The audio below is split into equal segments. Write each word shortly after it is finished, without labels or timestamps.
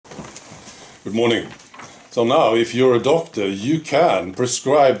Good morning. So now, if you're a doctor, you can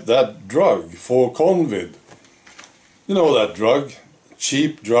prescribe that drug for COVID. You know that drug,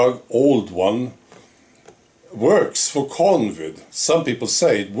 cheap drug, old one, works for COVID. Some people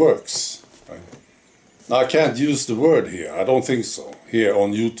say it works. Right? Now, I can't use the word here. I don't think so, here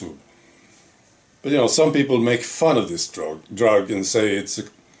on YouTube. But, you know, some people make fun of this drug and say it's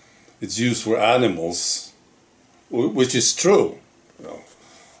used for animals, which is true. You know.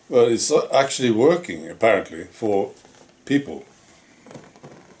 But it's actually working, apparently, for people.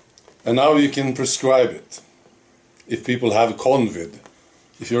 And now you can prescribe it if people have COVID,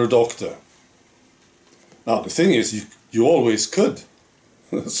 if you're a doctor. Now, the thing is, you always could.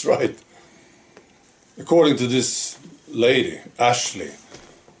 That's right. According to this lady, Ashley,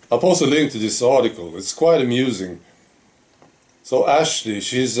 I'll post a link to this article. It's quite amusing. So Ashley,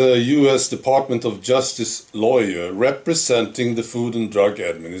 she's a U.S. Department of Justice lawyer representing the Food and Drug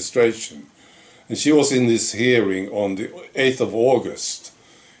Administration. And she was in this hearing on the 8th of August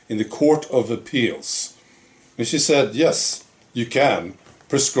in the Court of Appeals. And she said, yes, you can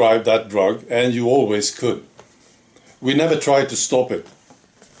prescribe that drug, and you always could. We never tried to stop it.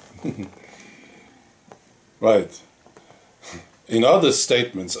 Right. In other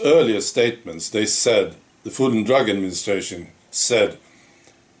statements, earlier statements, they said, the Food and Drug Administration said,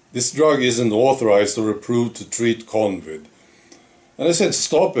 this drug isn't authorized or approved to treat COVID. And I said,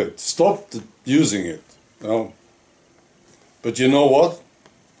 stop it, stop using it. You know? But you know what?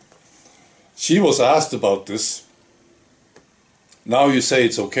 She was asked about this. Now you say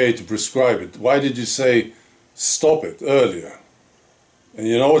it's okay to prescribe it. Why did you say stop it earlier? And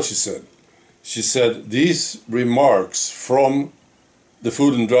you know what she said? She said, these remarks from the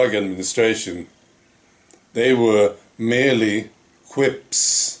Food and Drug Administration, they were merely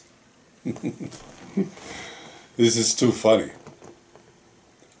quips. This is too funny.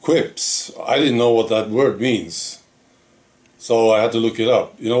 Quips. I didn't know what that word means, so I had to look it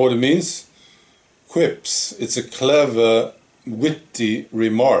up. You know what it means? Quips. It's a clever, witty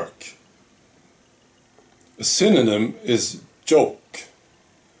remark. A synonym is joke.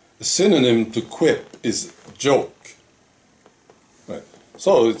 A synonym to quip is joke. Right.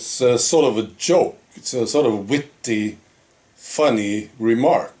 So it's sort of a joke. It's a sort of witty, funny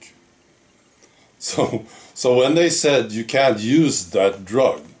remark. So when they said you can't use that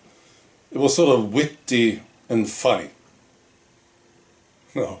drug, it was sort of witty and funny.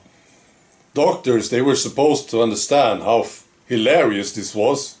 No. Doctors, they were supposed to understand how hilarious this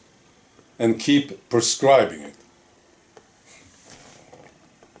was and keep prescribing it.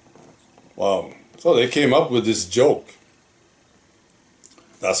 Wow. So they came up with this joke.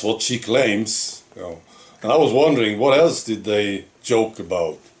 That's what she claims. You know. And I was wondering, what else did they joke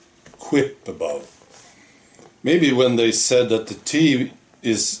about, quip about? Maybe when they said that the tea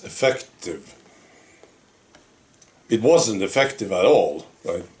is effective. It wasn't effective at all,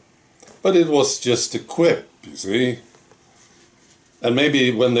 right? But it was just a quip, you see. And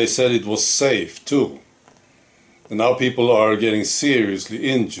maybe when they said it was safe too. And now people are getting seriously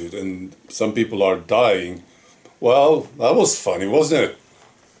injured and some people are dying. Well, that was funny, wasn't it?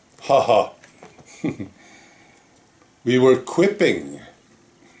 Haha. We were quipping.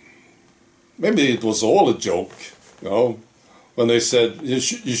 Maybe it was all a joke, you know, when they said you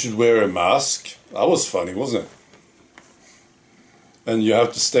should wear a mask. That was funny, wasn't it? And you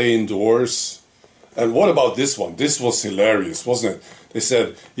have to stay indoors. And what about this one? This was hilarious, wasn't it? They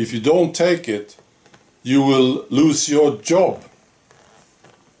said, if you don't take it, you will lose your job.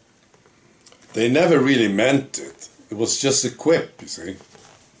 They never really meant it. It was just a quip, you see.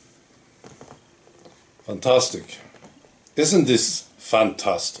 Fantastic. Isn't this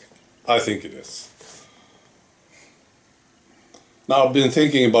fantastic? I think it is. Now, I've been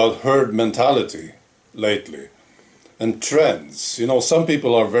thinking about herd mentality lately and trends. You know, some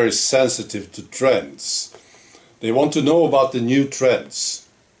people are very sensitive to trends. They want to know about the new trends.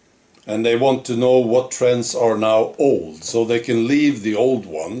 And they want to know what trends are now old, so they can leave the old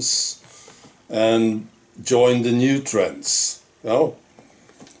ones and join the new trends. You know?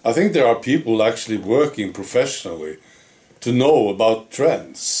 I think there are people actually working professionally to know about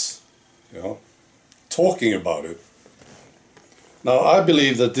trends, you know, talking about it. Now, I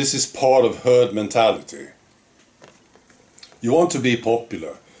believe that this is part of herd mentality. You want to be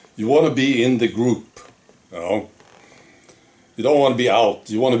popular. You want to be in the group, you know. You don't want to be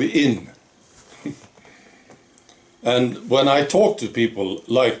out. You want to be in. And when I talk to people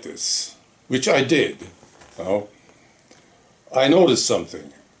like this, which I did, you know, I noticed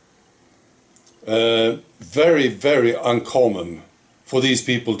something. Very, very uncommon for these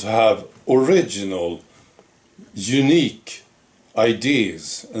people to have original, unique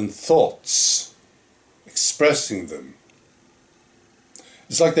ideas and thoughts, expressing them.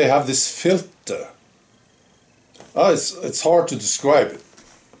 It's like they have this filter. It's hard to describe it.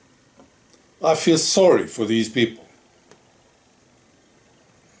 I feel sorry for these people.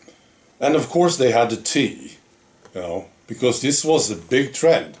 And of course they had the tea, you know, because this was a big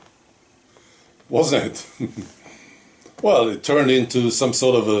trend, wasn't it? Well, it turned into some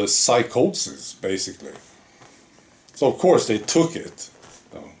sort of a psychosis, basically. So of course they took it,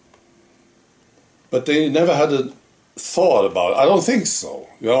 you know. But they never had a thought about it. I don't think so,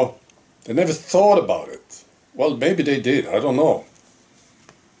 you know. They never thought about it. Well, maybe they did, I don't know.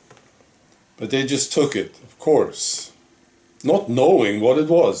 But they just took it, of course, not knowing what it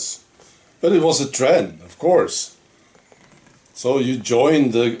was. But it was a trend, of course. So you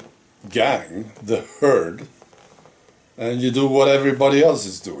join the gang, the herd, and you do what everybody else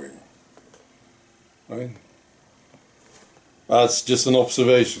is doing. Right? That's just an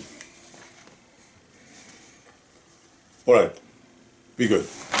observation. All right, be good.